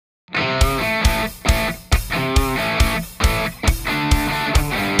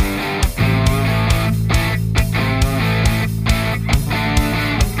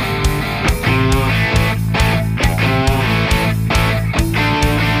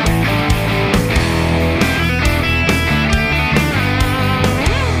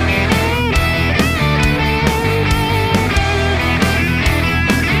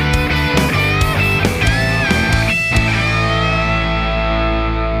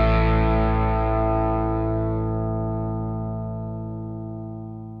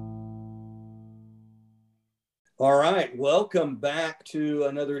All right, welcome back to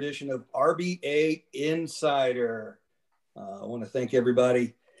another edition of RBA Insider. I want to thank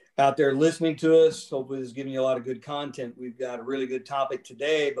everybody out there listening to us. Hopefully this is giving you a lot of good content. We've got a really good topic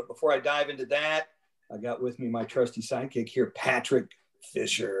today, but before I dive into that, I got with me my trusty sidekick here, Patrick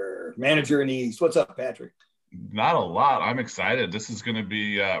Fisher, manager in the East. What's up, Patrick? Not a lot. I'm excited. This is going to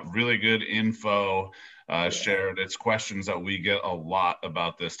be really good info shared. It's questions that we get a lot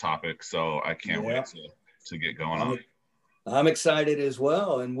about this topic, so I can't wait to get going on it. I'm excited as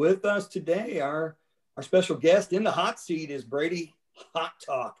well. And with us today, our special guest in the hot seat is Brady Hot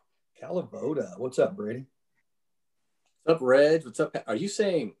Talk Calavoda. What's up, Brady? What's up, Reg? What's up? Are you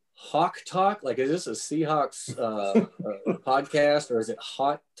saying Hawk Talk? Like, is this a Seahawks podcast, or is it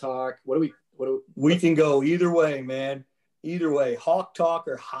Hot Talk? We can go either way, man. Either way, Hawk Talk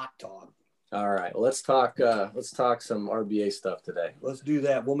or Hot Talk. All right. Well, let's talk some RBA stuff today. Let's do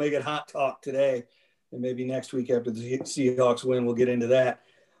that. We'll make it Hot Talk today, and maybe next week after the Seahawks win, we'll get into that.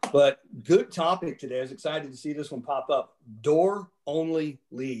 But good topic today. I was excited to see this one pop up. Door-only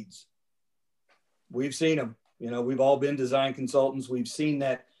leads. We've seen them. You know, we've all been design consultants. We've seen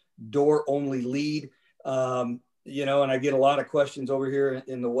that door-only lead. You know, and I get a lot of questions over here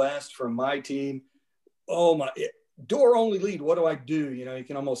in the West from my team. Oh, my, door-only lead, what do I do? You know, you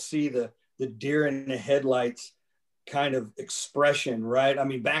can almost see the deer in the headlights kind of expression, right? I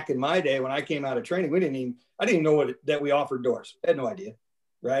mean, back in my day when I came out of training, I didn't even know that we offered doors. I had no idea,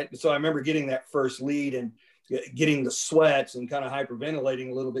 right? So I remember getting that first lead and getting the sweats and kind of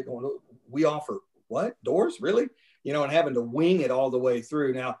hyperventilating a little bit, going, we offer what? Doors? Really? You know, and having to wing it all the way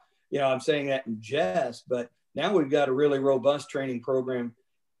through. Now, you know, I'm saying that in jest, but now we've got a really robust training program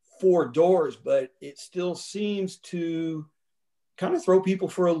for doors, but it still seems to kind of throw people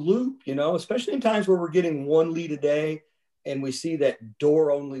for a loop, you know, especially in times where we're getting one lead a day and we see that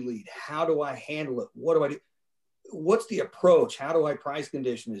door-only lead. How do I handle it? What do I do? What's the approach? How do I price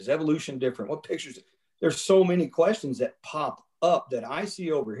condition? Is evolution different? What pictures? There's so many questions that pop up that I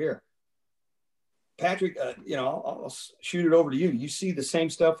see over here. Patrick, you know, I'll shoot it over to you. You see the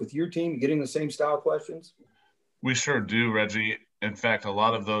same stuff with your team, getting the same style questions? We sure do, Reggie. In fact, a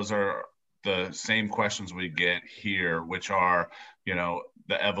lot of those are the same questions we get here, which are, you know,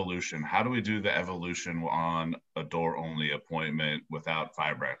 the evolution. How do we do the evolution on a door-only appointment without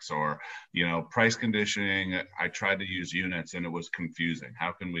Fibrex? Or, you know, price conditioning, I tried to use units and it was confusing.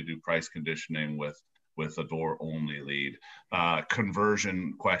 How can we do price conditioning with a door-only lead?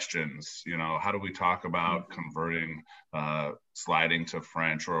 Conversion questions, you know, how do we talk about converting sliding to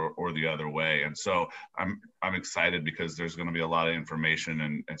French or the other way? And so I'm excited because there's going to be a lot of information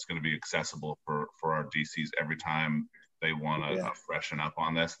and it's going to be accessible for our DCs. Every time they want to freshen up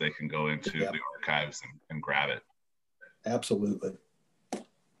on this, they can go into the archives and grab it. Absolutely.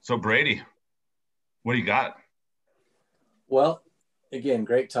 So Brady, what do you got? Well, again,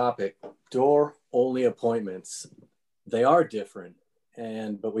 great topic. Door-only appointments, they are different,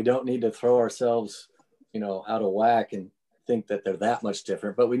 but we don't need to throw ourselves, you know, out of whack and think that they're that much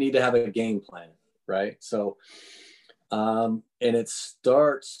different, but we need to have a game plan, right? So, and it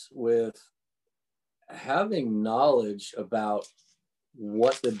starts with having knowledge about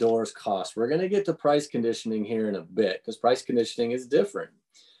what the doors cost. We're going to get to price conditioning here in a bit because price conditioning is different.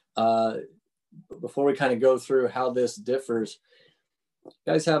 Before we kind of go through how this differs, you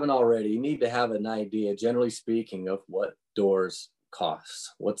guys haven't already, you need to have an idea, generally speaking, of what doors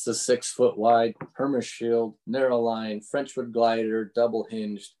cost. What's the 6 foot wide Permashield, narrow line, Frenchwood glider, double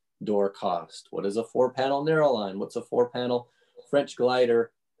hinged door cost? What is a 4-panel narrow line? What's a 4-panel French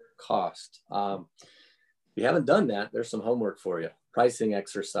glider cost? If you haven't done that, there's some homework for you. Pricing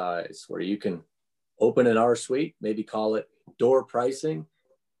exercise where you can open an R suite, maybe call it door pricing,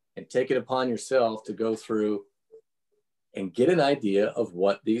 and take it upon yourself to go through and get an idea of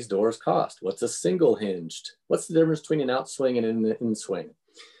what these doors cost. What's a single hinged? What's the difference between an outswing and an inswing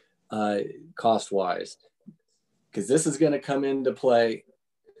cost-wise? Because this is going to come into play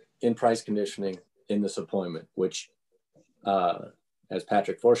in price conditioning in this appointment, which, as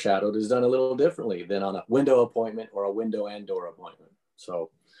Patrick foreshadowed, is done a little differently than on a window appointment or a window and door appointment.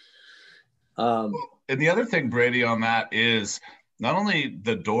 So, and the other thing, Brady, on that is not only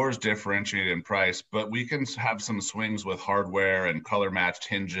the doors differentiate in price, but we can have some swings with hardware and color matched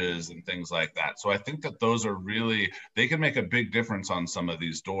hinges and things like that. So I think that those are really, they can make a big difference on some of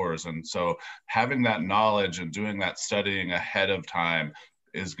these doors. And so having that knowledge and doing that studying ahead of time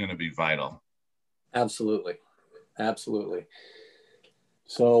is going to be vital. Absolutely. Absolutely.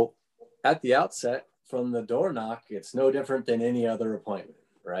 So at the outset, from the door knock, it's no different than any other appointment,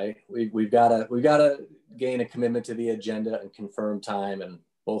 right? We've got to gain a commitment to the agenda and confirm time and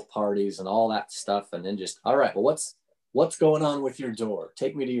both parties and all that stuff. And then just, all right, well, what's going on with your door?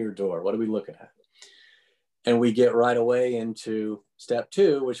 Take me to your door. What are we looking at? And we get right away into step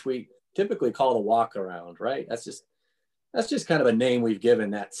 2, which we typically call the walk around, right? That's just kind of a name we've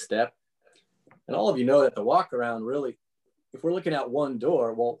given that step. And all of you know that the walk around really, if we're looking at one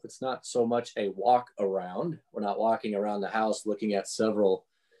door, well, it's not so much a walk around. We're not walking around the house looking at several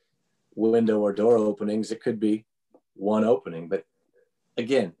window or door openings. It could be one opening. But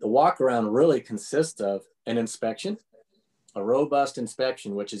again, the walk around really consists of an inspection, a robust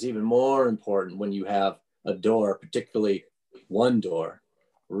inspection, which is even more important when you have a door, particularly one door.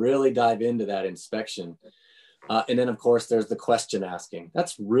 Really dive into that inspection. And then, of course, there's the question asking.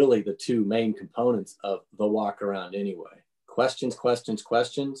 That's really the 2 main components of the walk around anyway. Questions, questions,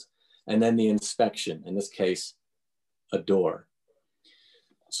 questions, and then the inspection, in this case, a door.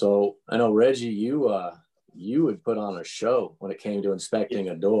 So I know, Reggie, you would put on a show when it came to inspecting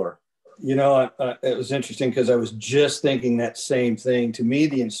a door. You know, it was interesting because I was just thinking that same thing. To me,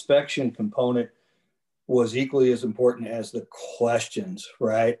 the inspection component was equally as important as the questions,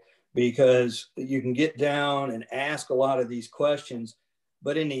 right? Because you can get down and ask a lot of these questions,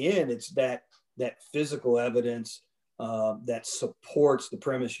 but in the end, it's that physical evidence that supports the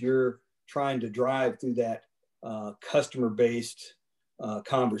premise you're trying to drive through that customer-based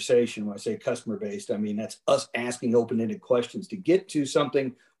conversation. When I say customer-based, I mean that's us asking open-ended questions to get to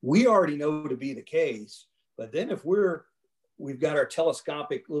something we already know to be the case. But then if we've got our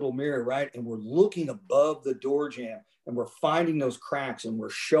telescopic little mirror, right, and we're looking above the door jamb and we're finding those cracks and we're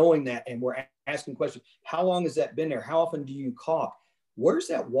showing that and we're asking questions. How long has that been there? How often do you caulk? Where's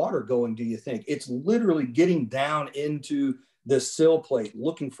that water going, do you think? It's literally getting down into the sill plate,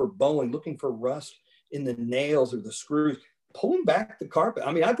 looking for bowing, looking for rust in the nails or the screws, pulling back the carpet.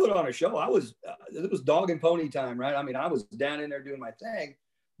 I mean, I put on a show. It was dog and pony time, right? I mean, I was down in there doing my thing,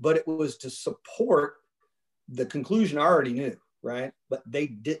 but it was to support the conclusion I already knew, right? But they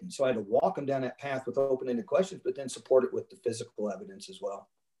didn't. So I had to walk them down that path with open-ended questions, but then support it with the physical evidence as well.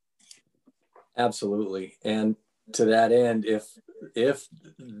 Absolutely. And to that end, if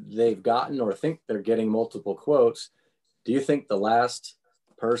they've gotten or think they're getting multiple quotes, do you think the last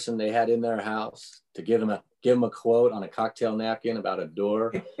person they had in their house to give them a quote on a cocktail napkin about a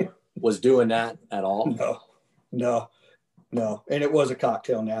door was doing that at all? No. And it was a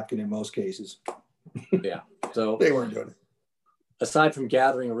cocktail napkin in most cases. Yeah. So they weren't doing it. Aside from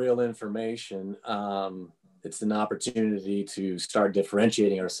gathering real information, it's an opportunity to start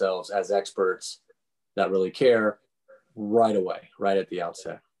differentiating ourselves as experts that really care right away, right at the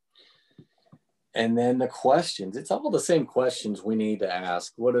outset. And then the questions, it's all the same questions we need to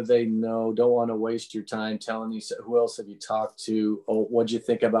ask. What do they know? Don't want to waste your time telling you, who else have you talked to? Oh, what'd you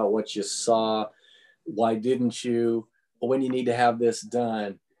think about what you saw? Why didn't you? When you need to have this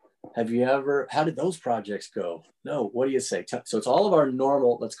done? How did those projects go? No, what do you say? So it's all of our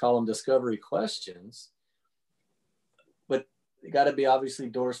normal, let's call them discovery questions, but they got to be obviously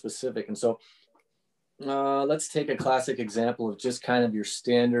door specific. And so let's take a classic example of just kind of your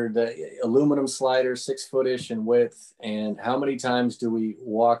standard aluminum slider, 6 foot-ish in width. And how many times do we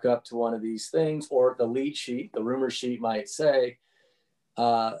walk up to one of these things? Or the lead sheet, the rumor sheet might say,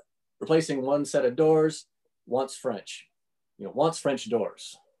 replacing one set of doors, wants French, wants French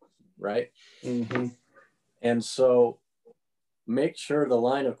doors, right? Mm-hmm. And so make sure the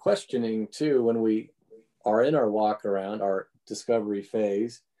line of questioning too, when we are in our walk around, our discovery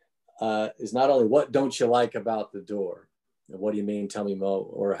phase, is not only what don't you like about the door? And what do you mean? Tell me more,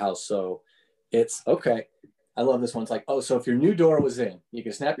 or how so? It's okay. I love this one. It's like, oh, so if your new door was in, you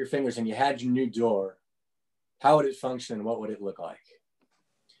could snap your fingers and you had your new door, how would it function and what would it look like?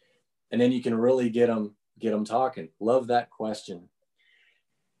 And then you can really get them talking. Love that question.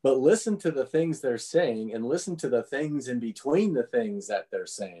 But listen to the things they're saying and listen to the things in between the things that they're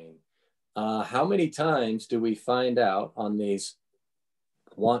saying. How many times do we find out on these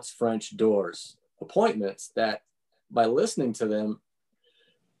wants French doors appointments that by listening to them,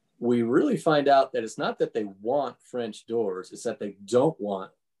 we really find out that it's not that they want French doors, it's that they don't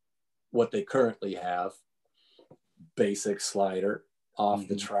want what they currently have. Basic slider, off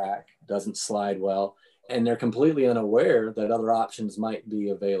the track, doesn't slide well, and they're completely unaware that other options might be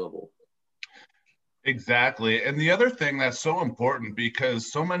available. Exactly. And the other thing that's so important,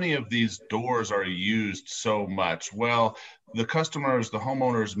 because so many of these doors are used so much. Well, the customers, the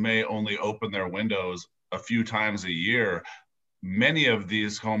homeowners may only open their windows a few times a year. Many of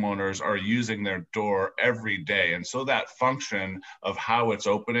these homeowners are using their door every day. And so that function of how it's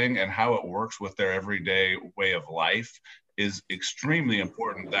opening and how it works with their everyday way of life is extremely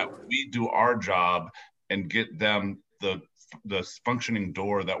important, that we do our job and get them the functioning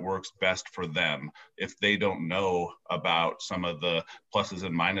door that works best for them if they don't know about some of the pluses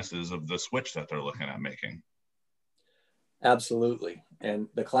and minuses of the switch that they're looking at making. Absolutely. And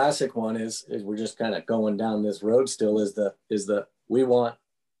the classic one is we're just kind of going down this road still is the we want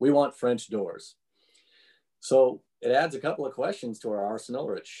French doors. So it adds a couple of questions to our arsenal,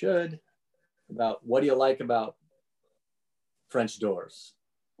 or it should, about what do you like about French doors?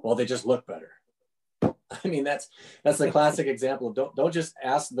 Well, they just look better. I mean, that's the classic example of don't just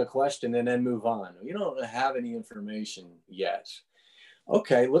ask the question and then move on. You don't have any information yet.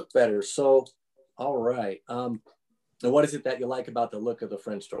 Okay, look better. So, all right. And what is it that you like about the look of the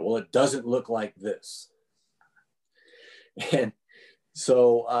French door? Well, it doesn't look like this. And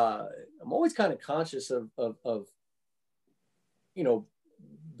so I'm always kind of conscious of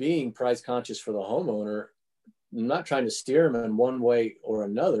being price conscious for the homeowner. I'm not trying to steer them in one way or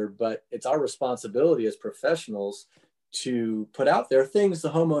another, but it's our responsibility as professionals to put out there things the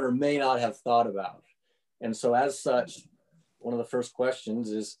homeowner may not have thought about. And so as such, one of the first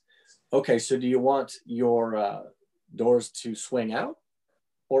questions is, okay, so do you want your doors to swing out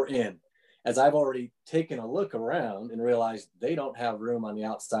or in? As I've already taken a look around and realized they don't have room on the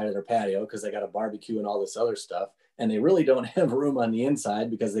outside of their patio because they got a barbecue and all this other stuff. And they really don't have room on the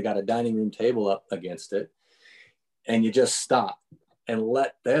inside because they got a dining room table up against it. And you just stop and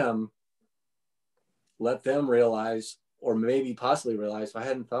let them realize, or maybe possibly realize, I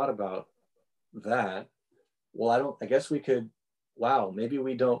hadn't thought about that. Well, I guess we could, maybe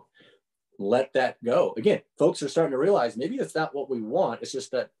we don't let that go. Again, folks are starting to realize maybe it's not what we want. It's just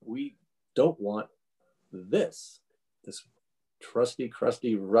that we don't want this trusty,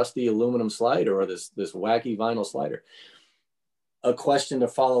 crusty, rusty aluminum slider, or this wacky vinyl slider. A question to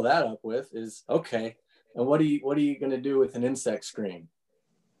follow that up with is, okay, and what are you going to do with an insect screen?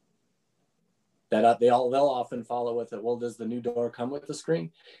 That they'll often follow with it. Well, does the new door come with the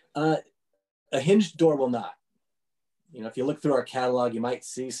screen? A hinged door will not. If you look through our catalog, you might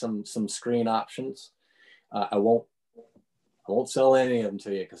see some screen options. I won't sell any of them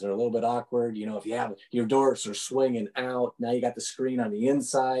to you because they're a little bit awkward. If you have your doors are swinging out, now you got the screen on the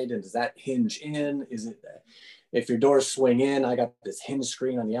inside, and does that hinge in? If your doors swing in, I got this hinge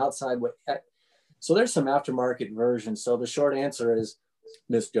screen on the outside. So there's some aftermarket versions. So the short answer is,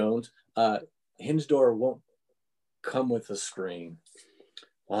 Miss Jones, hinge door won't come with a screen.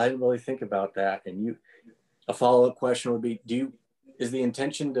 Well, I didn't really think about that. And a follow-up question would be, is the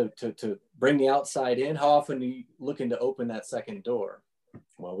intention to bring the outside in? How often are you looking to open that second door?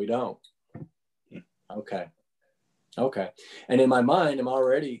 Well, we don't. Okay. And in my mind, I'm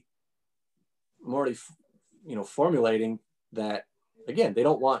already formulating that, again, they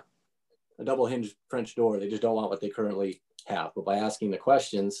don't want a double hinged French door. They just don't want what they currently have. But by asking the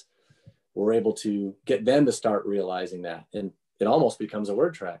questions, we're able to get them to start realizing that. And it almost becomes a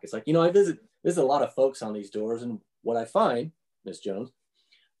word track. It's like, I visit a lot of folks on these doors, and what I find, Ms. Jones,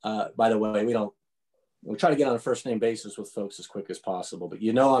 by the way, we try to get on a first name basis with folks as quick as possible, but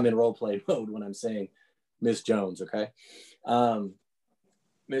I'm in role play mode when I'm saying Ms. Jones, okay?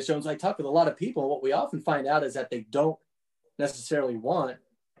 Ms. Jones, I talk with a lot of people, and what we often find out is that they don't necessarily want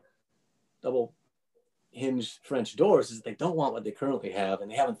double hinged French doors, is that they don't want what they currently have,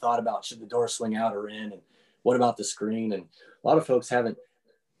 and they haven't thought about, should the door swing out or in, and what about the screen? And a lot of folks haven't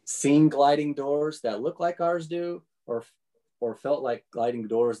seen gliding doors that look like ours do, or felt like gliding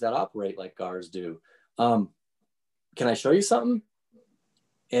doors that operate like ours do. Can I show you something?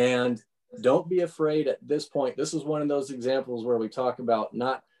 And don't be afraid at this point. This is one of those examples where we talk about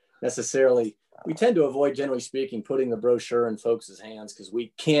not necessarily, we tend to avoid, generally speaking, putting the brochure in folks' hands because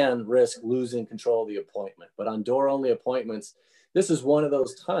we can risk losing control of the appointment. But on door-only appointments, this is one of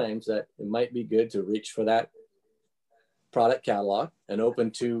those times that it might be good to reach for that product catalog and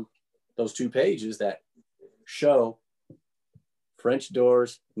open to those 2 pages that show French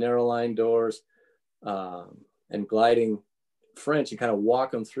doors, narrow line doors, and gliding French, and kind of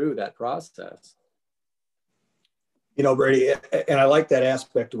walk them through that process. Brady, and I like that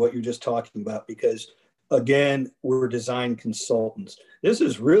aspect of what you're just talking about, because again, we're design consultants. This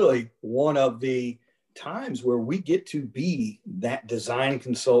is really one of the times where we get to be that design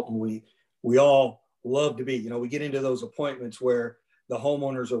consultant we all love to be. We get into those appointments where the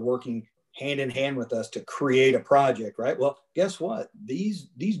homeowners are working hand in hand with us to create a project, right? Well, guess what? These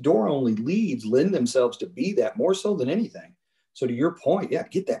door-only leads lend themselves to be that more so than anything. So to your point, yeah,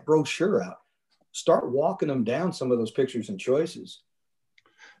 get that brochure out. Start walking them down some of those pictures and choices.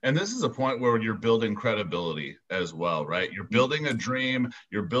 And this is a point where you're building credibility as well, right? You're building a dream,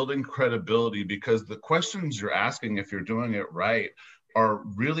 you're building credibility, because the questions you're asking, if you're doing it right, are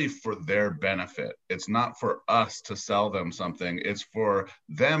really for their benefit. It's not for us to sell them something. It's for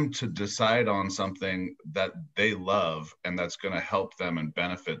them to decide on something that they love and that's going to help them and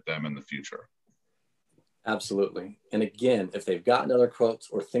benefit them in the future. Absolutely. And again, if they've gotten other quotes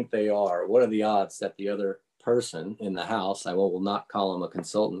or think they are, what are the odds that the other person in the house, I will not call them a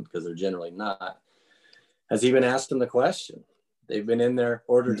consultant because they're generally not, has even asked them the question. They've been in their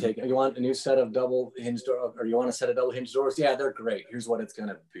order taking, you want a new set of double hinge doors, or you want a set of double hinge doors? Yeah, they're great. Here's what it's going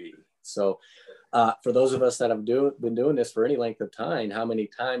to be. So for those of us that have been doing this for any length of time, how many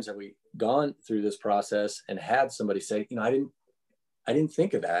times have we gone through this process and had somebody say, you know, I didn't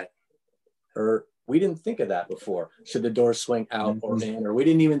think of that, or we didn't think of that before. Should the door swing out or in, or we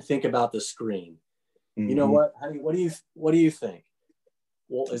didn't even think about the screen. You know what, honey, what do you think?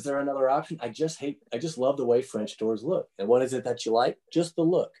 Well, is there another option? I just love the way French doors look. And what is it that you like? Just the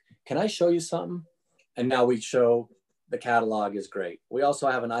look. Can I show you something? And now we show the catalog is great. We also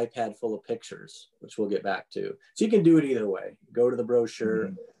have an iPad full of pictures, which we'll get back to. So you can do it either way. Go to the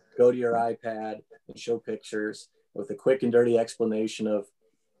brochure, go to your iPad and show pictures with a quick and dirty explanation of,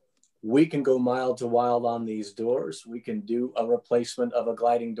 we can go mild to wild on these doors. We can do a replacement of a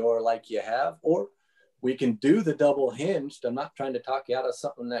gliding door like you have, or we can do the double hinged. I'm not trying to talk you out of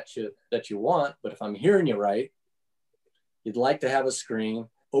something that you want, but if I'm hearing you right, you'd like to have a screen.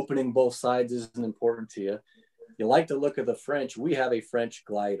 Opening both sides isn't important to you. You like the look of the French. We have a French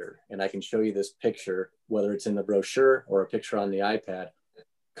glider, and I can show you this picture, whether it's in the brochure or a picture on the iPad.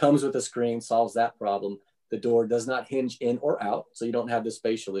 Comes with a screen, solves that problem. The door does not hinge in or out, so you don't have the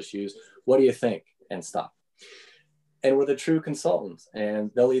spatial issues. What do you think? And stop. And we're the true consultants,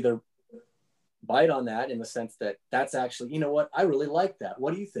 and they'll either bite on that in the sense that that's actually, you know what, I really like that.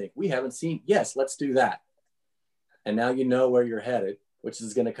 What do you think? We haven't seen. Yes, let's do that. And now you know where you're headed, which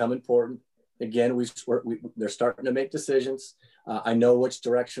is going to come important. Again, they're starting to make decisions. I know which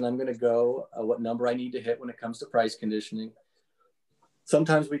direction I'm going to go, what number I need to hit when it comes to price conditioning.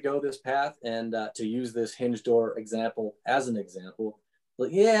 Sometimes we go this path, and to use this hinge door example as an example,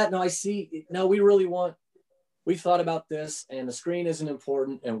 like, yeah, no, I see. No, we thought about this, and the screen isn't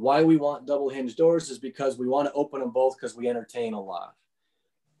important. And why we want double hinge doors is because we want to open them both because we entertain a lot.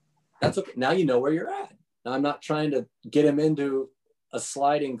 That's okay. Now you know where you're at. Now I'm not trying to get them into a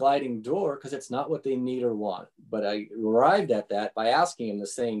sliding, gliding door because it's not what they need or want. But I arrived at that by asking them the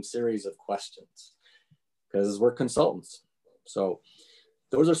same series of questions because we're consultants. So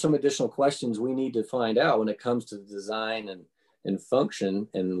those are some additional questions we need to find out when it comes to design and function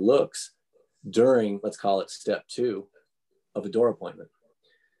and looks during, let's call it step 2 of a door appointment.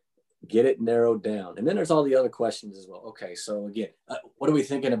 Get it narrowed down. And then there's all the other questions as well. Okay, so again, what are we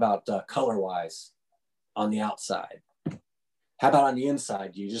thinking about color-wise on the outside? How about on the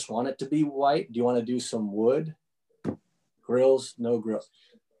inside? Do you just want it to be white? Do you want to do some wood? Grills, no grills.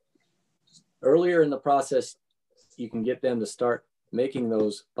 Earlier in the process, you can get them to start making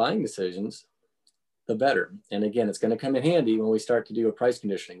those buying decisions, the better. And again, it's going to come in handy when we start to do a price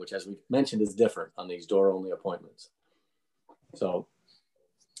conditioning, which, as we mentioned, is different on these door-only appointments. So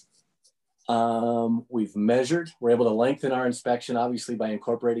we've measured. We're able to lengthen our inspection, obviously, by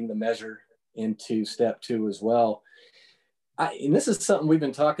incorporating the measure into step 2 as well. And this is something we've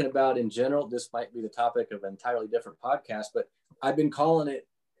been talking about in general. This might be the topic of an entirely different podcast, but I've been calling it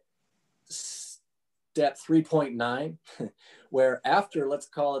step 3.9, where after, let's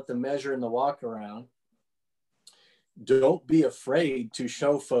call it the measure and the walk around, don't be afraid to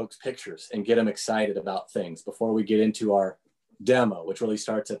show folks pictures and get them excited about things before we get into our demo, which really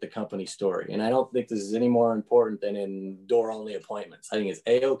starts at the company story. And I don't think this is any more important than in door-only appointments. I think it's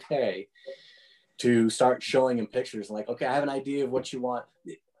A-okay to start showing them pictures like, okay, I have an idea of what you want.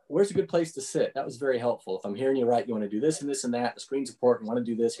 Where's a good place to sit? That was very helpful. If I'm hearing you right, you want to do this and this and that. The screen's important. Want to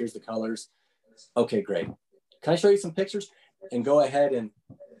do this. Here's the colors. Okay, great. Can I show you some pictures? And go ahead and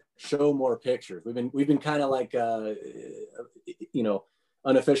show more pictures. We've been kind of like,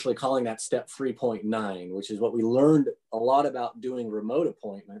 unofficially calling that step 3.9, which is what we learned a lot about doing remote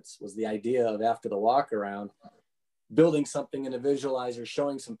appointments, was the idea of, after the walk around, building something in a visualizer,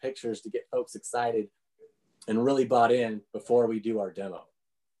 showing some pictures to get folks excited and really bought in before we do our demo.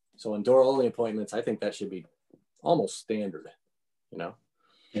 So in door only appointments, I think that should be almost standard,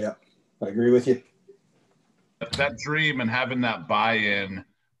 Yeah, I agree with you. That dream and having that buy-in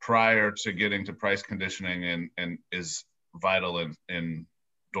prior to getting to price conditioning and is vital in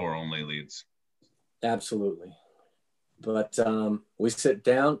door only leads. Absolutely. But we sit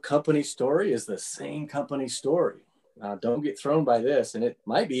down, company story is the same company story. Don't get thrown by this. And it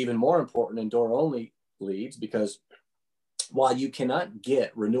might be even more important in door only leads, because while you cannot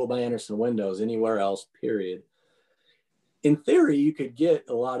get renewal by Andersen windows anywhere else, period, in theory, you could get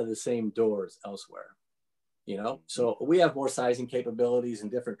a lot of the same doors elsewhere, you know? So we have more sizing capabilities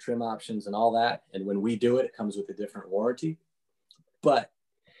and different trim options and all that. And when we do it, it comes with a different warranty. But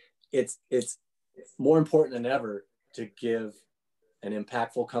it's more important than ever to give an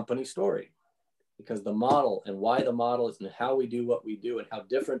impactful company story, because the model and why the model is and how we do what we do and how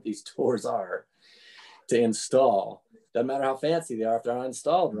different these doors are to install. Doesn't matter how fancy they are, if they're not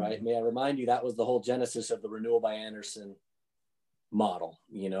installed right. May I remind you, that was the whole genesis of the Renewal by Andersen model.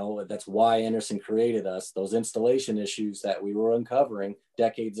 You know, that's why Andersen created us. Those installation issues that we were uncovering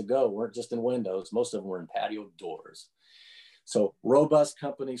decades ago weren't just in windows. Most of them were in patio doors. So robust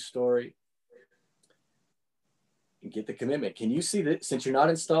company story. Get the commitment. Can you see that since you're not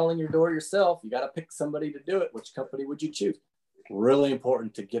installing your door yourself, you got to pick somebody to do it. Which company would you choose? Really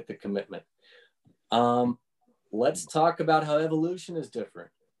important to get the commitment. Let's talk about how evolution is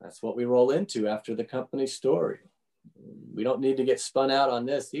different. That's what we roll into after the company story. We don't need to get spun out on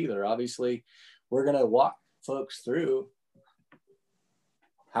this either. Obviously, we're going to walk folks through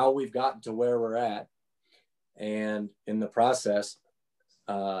how we've gotten to where we're at. And in the process,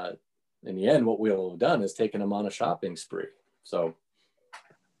 in the end, what we'll have done is taken them on a shopping spree. So,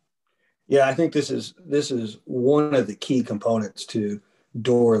 yeah, I think this is one of the key components to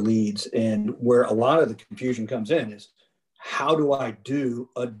door leads, and where a lot of the confusion comes in is, how do I do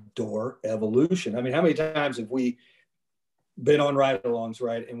a door evolution? I mean, how many times have we been on ride-alongs,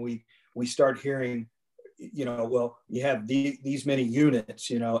 right? And we start hearing, you know, well, you have these many units,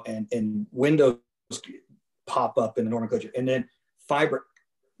 you know, and windows pop up in the nomenclature, and then fiber.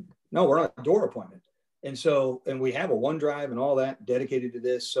 No, we're on a door appointment. And so, and we have a OneDrive and all that dedicated to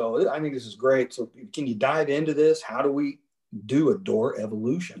this. So I think this is great. So can you dive into this? How do we do a door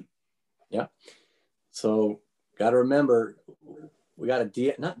evolution? Yeah. So got to remember, we got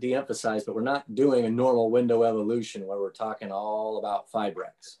to not de-emphasize, but we're not doing a normal window evolution where we're talking all about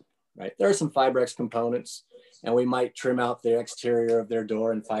Fibrex, right? There are some Fibrex components, and we might trim out the exterior of their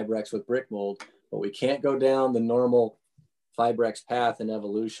door in Fibrex with brick mold, but we can't go down the normal Fibrex path in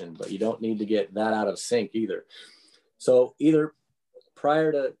evolution, but you don't need to get that out of sync either. So either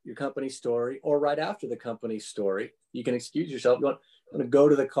prior to your company story or right after the company story, you can excuse yourself. You want to go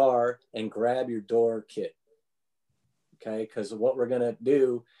to the car and grab your door kit. Okay, because what we're going to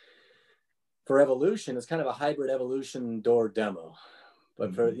do for evolution is kind of a hybrid evolution door demo.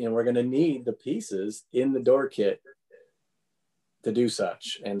 But for, you know, we're going to need the pieces in the door kit to do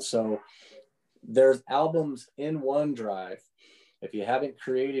such. And so there's albums in OneDrive. If you haven't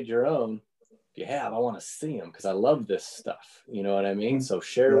created your own, if you have, I want to see them because I love this stuff. You know what I mean? So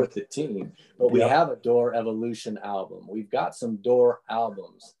share with the team. But we have a door evolution album. We've got some door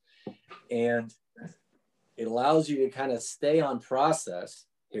albums, and it allows you to kind of stay on process.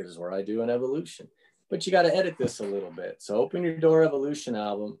 Here's where I do an evolution, but you got to edit this a little bit. So open your door evolution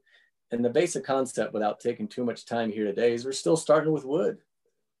album, and the basic concept, without taking too much time here today, is we're still starting with wood.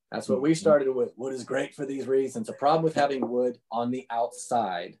 That's what we started with. Wood is great for these reasons. The problem with having wood on the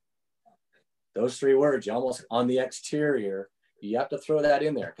outside, those three words, you almost on the exterior, you have to throw that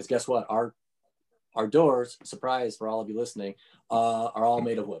in there, because guess what? Our doors, surprise for all of you listening, are all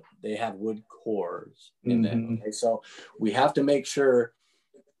made of wood. They have wood cores in them. Okay? So we have to make sure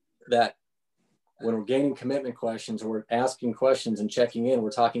that when we're gaining commitment questions or we're asking questions and checking in,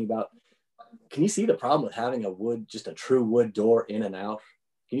 we're talking about, can you see the problem with having a wood, just a true wood door in and out?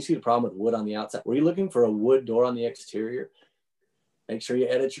 Can you see the problem with wood on the outside? Were you looking for a wood door on the exterior? Make sure you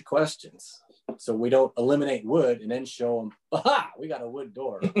edit your questions so we don't eliminate wood and then show them, aha, we got a wood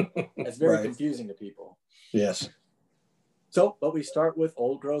door. That's very confusing to people. Yes. So, but we start with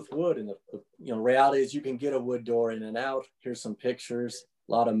old growth wood, and the reality is you can get a wood door in and out. Here's some pictures,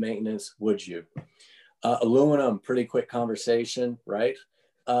 a lot of maintenance, would you? Aluminum, pretty quick conversation, right?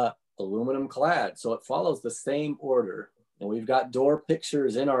 Aluminum clad. So it follows the same order. And we've got door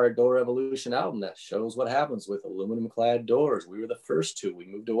pictures in our Door Evolution album that shows what happens with aluminum clad doors. We were the first to. We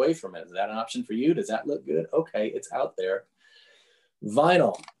moved away from it. Is that an option for you? Does that look good? Okay, it's out there.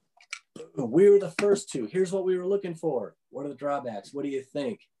 Vinyl. We were the first to. Here's what we were looking for. What are the drawbacks? What do you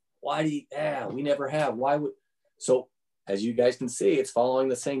think? Why do you, we never have. Why would, so as you guys can see, it's following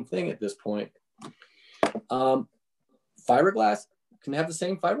the same thing at this point. Fiberglass can have the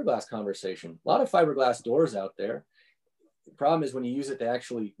same fiberglass conversation. A lot of fiberglass doors out there. The problem is when you use it to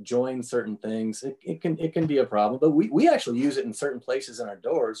actually join certain things, it can be a problem. But we actually use it in certain places in our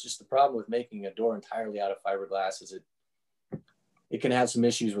doors. Just the problem with making a door entirely out of fiberglass is it can have some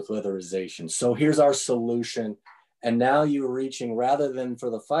issues with weatherization. So here's our solution. And now you're reaching, rather than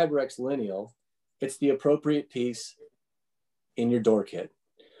for the Fibrex lineal, it's the appropriate piece in your door kit.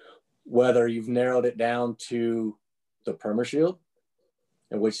 Whether you've narrowed it down to the PermaShield,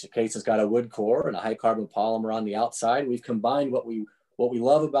 in which case it's got a wood core and a high carbon polymer on the outside. We've combined what we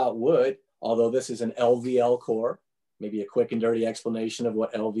love about wood, although this is an LVL core, maybe a quick and dirty explanation of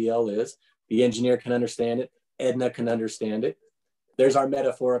what LVL is. The engineer can understand it. Edna can understand it. There's our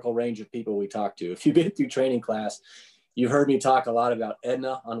metaphorical range of people we talk to. If you've been through training class, you've heard me talk a lot about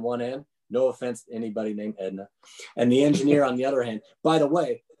Edna on one end. No offense to anybody named Edna. And the engineer on the other hand. By the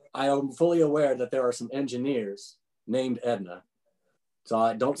way, I am fully aware that there are some engineers named Edna.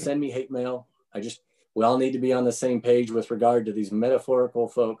 So don't send me hate mail. We all need to be on the same page with regard to these metaphorical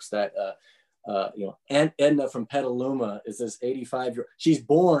folks that, Aunt Edna from Petaluma is this 85-year-old. She's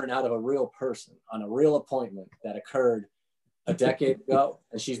born out of a real person on a real appointment that occurred a decade ago.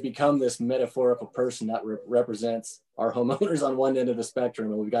 And she's become this metaphorical person that represents our homeowners on one end of the spectrum.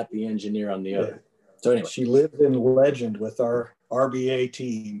 And we've got the engineer on the other. So anyway. She lived in legend with our RBA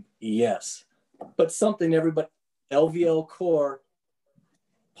team. Yes. But something everybody, LVL core,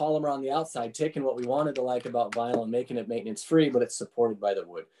 polymer on the outside, taking what we wanted to like about vinyl and making it maintenance free, but it's supported by the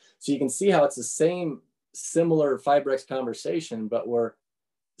wood. So you can see how it's the same similar Fibrex conversation, but we're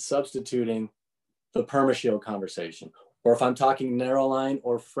substituting the PermaShield conversation. Or if I'm talking narrow line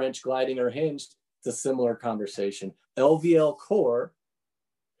or French gliding or hinged, it's a similar conversation. LVL core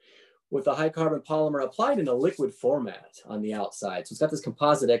with a high carbon polymer applied in a liquid format on the outside. So it's got this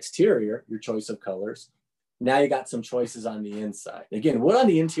composite exterior, your choice of colors. Now you got some choices on the inside. Again, wood on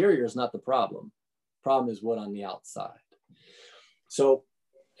the interior is not the problem. Problem is wood on the outside. So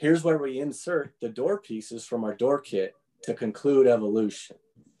here's where we insert the door pieces from our door kit to conclude evolution,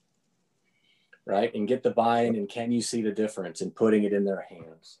 right? And get the buy-in and can you see the difference in putting it in their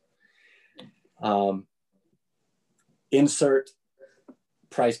hands. Insert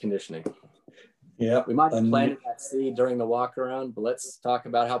price conditioning. Yeah. We might have planted that seed during the walk around, but let's talk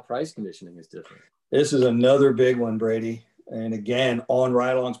about how price conditioning is different. This is another big one, Brady. And again, on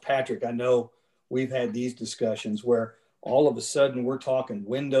ride-alongs, Patrick, I know we've had these discussions where all of a sudden we're talking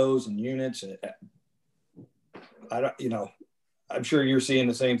windows and units. I'm sure you're seeing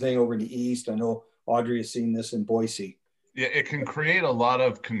the same thing over in the East. I know Audrey has seen this in Boise. Yeah, it can create a lot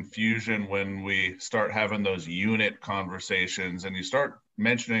of confusion when we start having those unit conversations and you start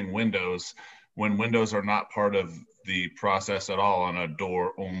mentioning windows when windows are not part of the process at all on a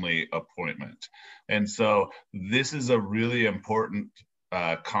door only appointment. And so this is a really important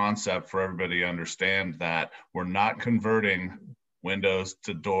concept for everybody to understand, that we're not converting windows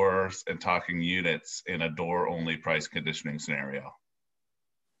to doors and talking units in a door only price conditioning scenario.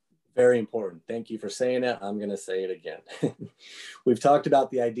 Very important. Thank you for saying it. I'm going to say it again. We've talked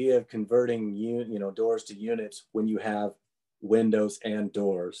about the idea of converting doors to units when you have windows and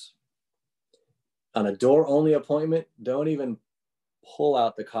doors. On a door only appointment, don't even pull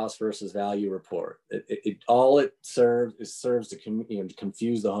out the cost versus value report. All it serves to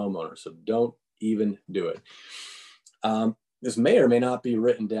confuse the homeowner. So don't even do it. This may or may not be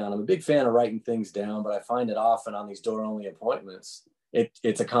written down. I'm a big fan of writing things down, but I find it often on these door only appointments,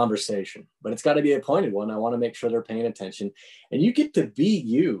 it's a conversation, but it's got to be a pointed one. I want to make sure they're paying attention. And you get to be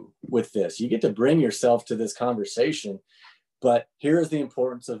you with this. You get to bring yourself to this conversation. But here's the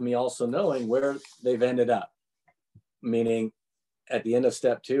importance of me also knowing where they've ended up. Meaning at the end of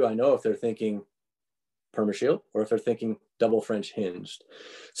step 2, I know if they're thinking PermaShield or if they're thinking double French hinged.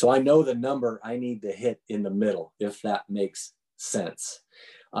 So I know the number I need to hit in the middle, if that makes sense.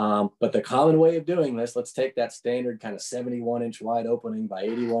 But the common way of doing this, let's take that standard kind of 71-inch wide opening by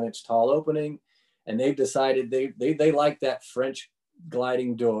 81-inch tall opening. And they've decided they like that French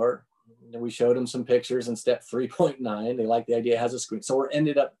gliding door. And we showed them some pictures in step 3.9. They like the idea it has a screen. So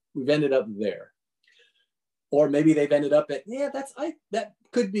we've ended up there. Or maybe they've ended up at, that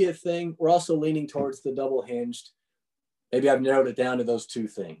could be a thing. We're also leaning towards the double hinged. Maybe I've narrowed it down to those two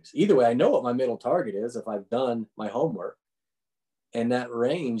things. Either way, I know what my middle target is if I've done my homework. And that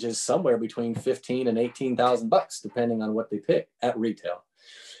range is somewhere between $15,000 and $18,000, depending on what they pick at retail.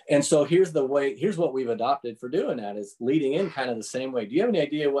 And so here's what we've adopted for doing that, is leading in kind of the same way. Do you have any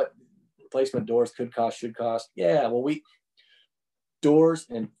idea what replacement doors could cost, should cost? Yeah, well, doors,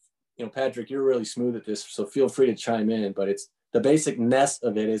 and Patrick, you're really smooth at this, so feel free to chime in, but it's the basic nest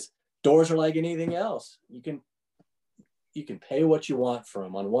of it is doors are like anything else. You can pay what you want for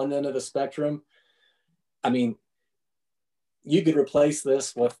them. On one end of the spectrum, I mean, you could replace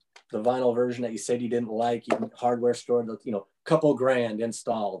this with the vinyl version that you said you didn't like. You can hardware store, couple grand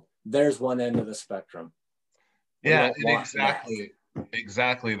installed. There's one end of the spectrum. Yeah, exactly.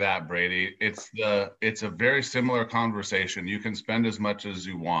 Exactly that, Brady. It's a very similar conversation. You can spend as much as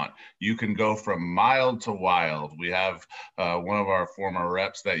you want. You can go from mild to wild. We have one of our former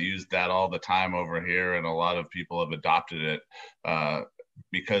reps that used that all the time over here, and a lot of people have adopted it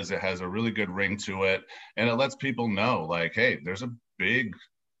because it has a really good ring to it, and it lets people know, like, hey, there's a big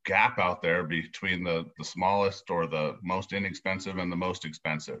gap out there between the smallest or the most inexpensive and the most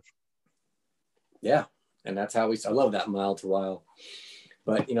expensive. Yeah. And that's how I love that mild to wild.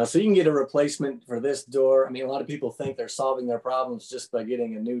 But, so you can get a replacement for this door. I mean, a lot of people think they're solving their problems just by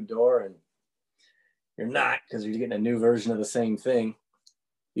getting a new door, and you're not, because you're getting a new version of the same thing.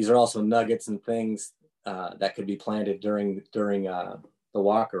 These are also nuggets and things that could be planted during the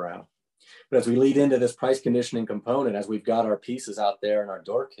walk around. But as we lead into this price conditioning component, as we've got our pieces out there in our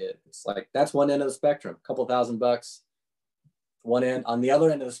door kit, it's like, that's one end of the spectrum, a couple $1,000, one end. On the other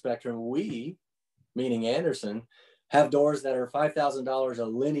end of the spectrum, we, meaning Anderson, have doors that are $5,000 a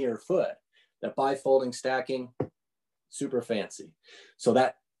linear foot, that bifolding stacking, super fancy. So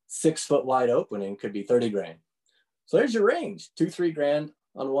that 6 foot wide opening could be 30 grand. So there's your range, 2-3 grand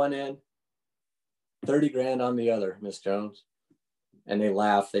on one end, 30 grand on the other, Miss Jones. And they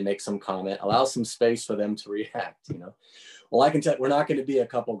laugh, they make some comment, allow some space for them to react, Well, I can tell you, we're not going to be a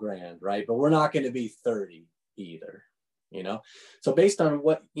couple grand, right? But we're not going to be 30 either. So based on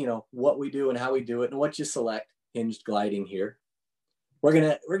what we do and how we do it and what you select, hinged gliding here, we're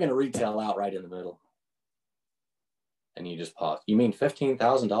gonna retail out right in the middle. And you just pause. You mean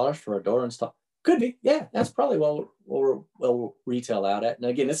 $15,000 for a door install? Could be. Yeah, that's probably what we'll retail out at. And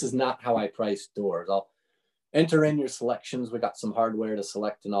again, this is not how I price doors. I'll enter in your selections. We got some hardware to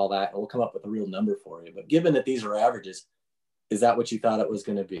select and all that, and we'll come up with a real number for you. But given that these are averages, is that what you thought it was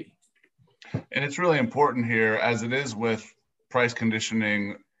going to be? And it's really important here, as it is with price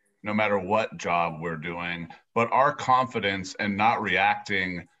conditioning, no matter what job we're doing, but our confidence and not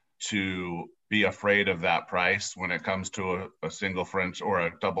reacting to be afraid of that price when it comes to a single French or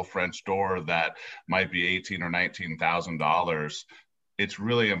a double French door that might be $18,000 or $19,000. It's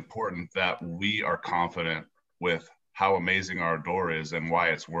really important that we are confident with how amazing our door is and why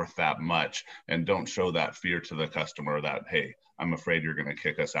it's worth that much, and don't show that fear to the customer that, hey, I'm afraid you're going to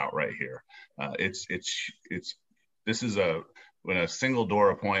kick us out right here. When a single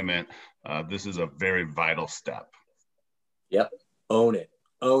door appointment, this is a very vital step. Yep. Own it.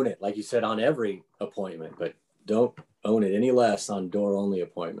 Like you said, on every appointment, but don't own it any less on door only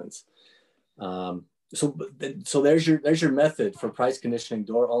appointments. So there's your method for price conditioning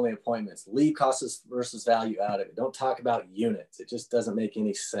door only appointments. Leave costs versus value out of it. Don't talk about units. It just doesn't make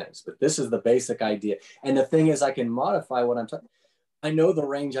any sense. But this is the basic idea. And the thing is, I can modify what I'm talking. I know the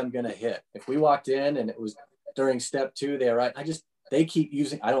range I'm going to hit. If we walked in and it was during step 2, they're right. They keep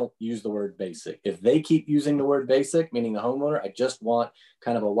using, I don't use the word basic. If they keep using the word basic, meaning the homeowner, I just want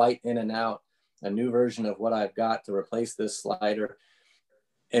kind of a white in and out, a new version of what I've got to replace this slider,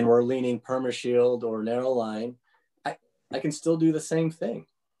 and we're leaning PermaShield or narrow line, I can still do the same thing,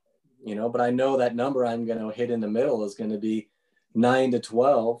 but I know that number I'm going to hit in the middle is going to be 9 to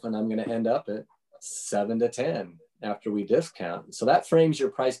 12, and I'm going to end up at 7 to 10 after we discount. So that frames your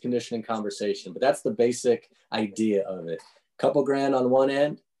price conditioning conversation, but that's the basic idea of it. Couple grand on one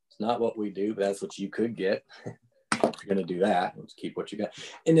end, it's not what we do, but that's what you could get. If you're going to do that, let's keep what you got.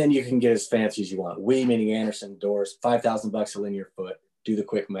 And then you can get as fancy as you want. We, meaning Anderson doors, $5,000 a linear foot. Do the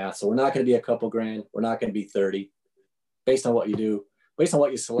quick math. So we're not going to be a couple grand. We're not going to be 30. Based on what you do, based on what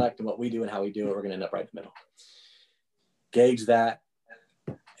you select and what we do and how we do it, we're going to end up right in the middle. Gauge that,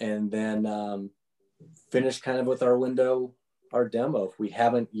 and then finish kind of with our demo. If we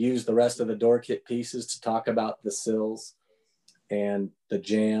haven't used the rest of the door kit pieces to talk about the sills and the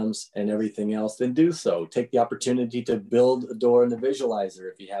jams and everything else, then do so. Take the opportunity to build a door in the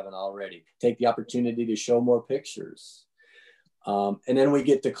visualizer if you haven't already. Take the opportunity to show more pictures. And then we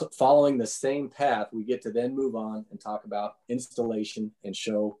get to, following the same path, we get to then move on and talk about installation and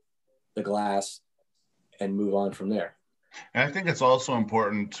show the glass and move on from there. And I think it's also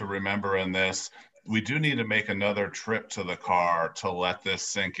important to remember in this, we do need to make another trip to the car to let this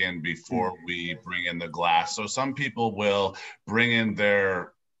sink in before we bring in the glass. So some people will bring in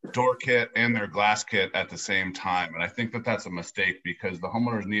their door kit and their glass kit at the same time. And I think that that's a mistake, because the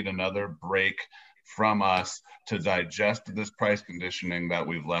homeowners need another break from us to digest this price conditioning that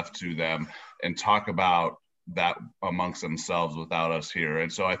we've left to them and talk about that amongst themselves without us here.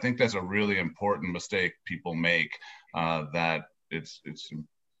 And so I think that's a really important mistake people make, that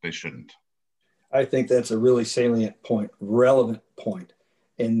they shouldn't. I think that's a really salient point, relevant point,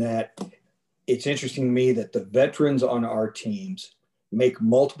 in that it's interesting to me that the veterans on our teams make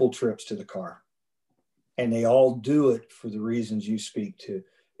multiple trips to the car. And they all do it for the reasons you speak to.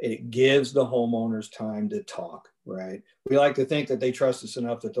 It gives the homeowners time to talk, right? We like to think that they trust us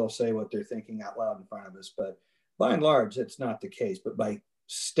enough that they'll say what they're thinking out loud in front of us, but by and large, that's not the case. But by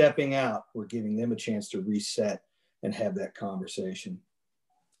stepping out, we're giving them a chance to reset and have that conversation.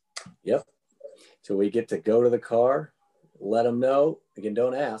 Yep. So we get to go to the car, let them know. Again,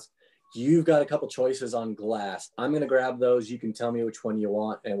 don't ask. You've got a couple choices on glass. I'm going to grab those. You can tell me which one you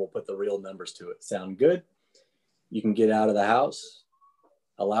want, and we'll put the real numbers to it. Sound good? You can get out of the house,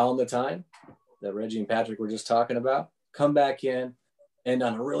 allow them the time that Reggie and Patrick were just talking about, come back in, and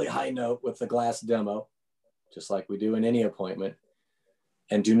on a really high note with the glass demo, just like we do in any appointment.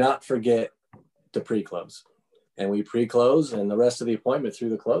 And do not forget to pre-close. And we pre-close, and the rest of the appointment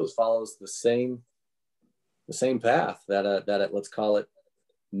through the close follows the same path that let's call it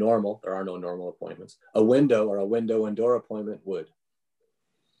normal. There are no normal appointments. A window or a window and door appointment would.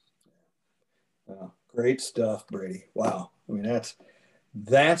 Great stuff, Brady. Wow. I mean,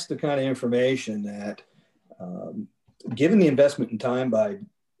 that's the kind of information that, given the investment in time by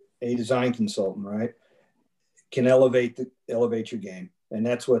a design consultant, right, can elevate your game. And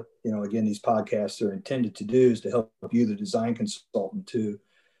that's what, again, these podcasts are intended to do, is to help you, the design consultant, to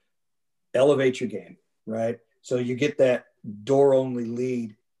elevate your game, right? So you get that door only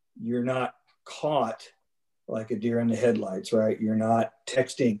lead. You're not caught like a deer in the headlights, right? You're not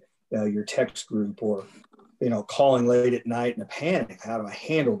texting your text group or, calling late at night in a panic. How do I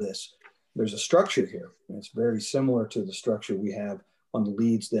handle this? There's a structure here. And it's very similar to the structure we have on the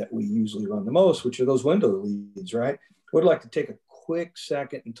leads that we usually run the most, which are those window leads, right? Would like to take a quick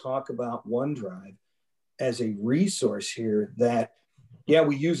second and talk about OneDrive as a resource here that, yeah,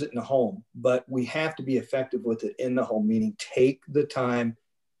 we use it in the home, but we have to be effective with it in the home, meaning take the time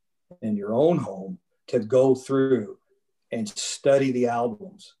in your own home to go through and study the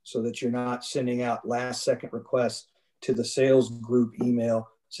albums so that you're not sending out last second requests to the sales group email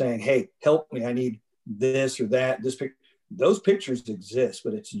saying, hey, help me, I need this or that. Those pictures exist,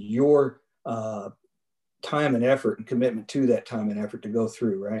 but it's your time and effort and commitment to that time and effort to go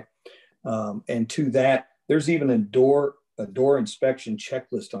through, right? And to that, there's even a door inspection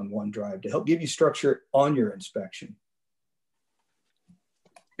checklist on OneDrive to help give you structure on your inspection.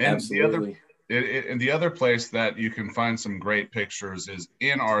 And Absolutely. The other place that you can find some great pictures is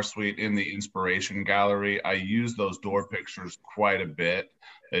in our suite, in the inspiration gallery. I use those door pictures quite a bit.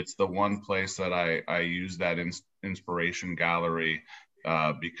 It's the one place that I use that inspiration gallery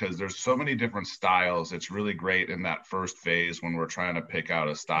because there's so many different styles. It's really great in that first phase when we're trying to pick out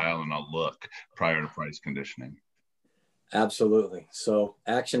a style and a look prior to price conditioning. Absolutely. So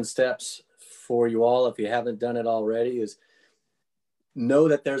action steps for you all, if you haven't done it already, is know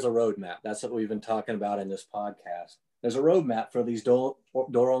that there's a roadmap. That's what we've been talking about in this podcast. There's a roadmap for these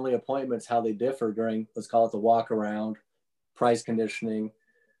door-only appointments, how they differ during, let's call it the walk around, price conditioning,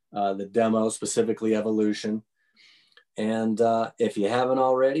 the demo, specifically evolution. And if you haven't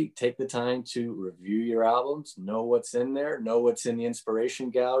already, take the time to review your albums, know what's in there, know what's in the inspiration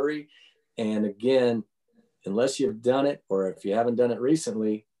gallery. And again, unless you've done it, or if you haven't done it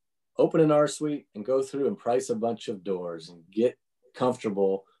recently, open an R Suite and go through and price a bunch of doors and get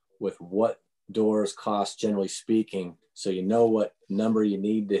comfortable with what doors cost, generally speaking, so you know what number you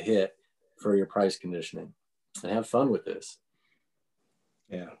need to hit for your price conditioning, and have fun with this.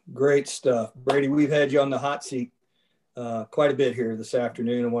 Yeah, great stuff. Brady, we've had you on the hot seat quite a bit here this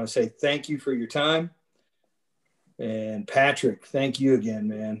afternoon. I want to say thank you for your time. And Patrick, thank you again,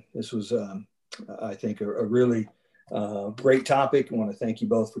 man. This was, I think, a really great topic. I want to thank you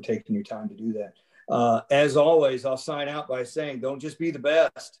both for taking your time to do that. As always, I'll sign out by saying, don't just be the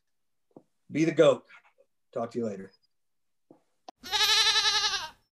best, be the GOAT. Talk to you later.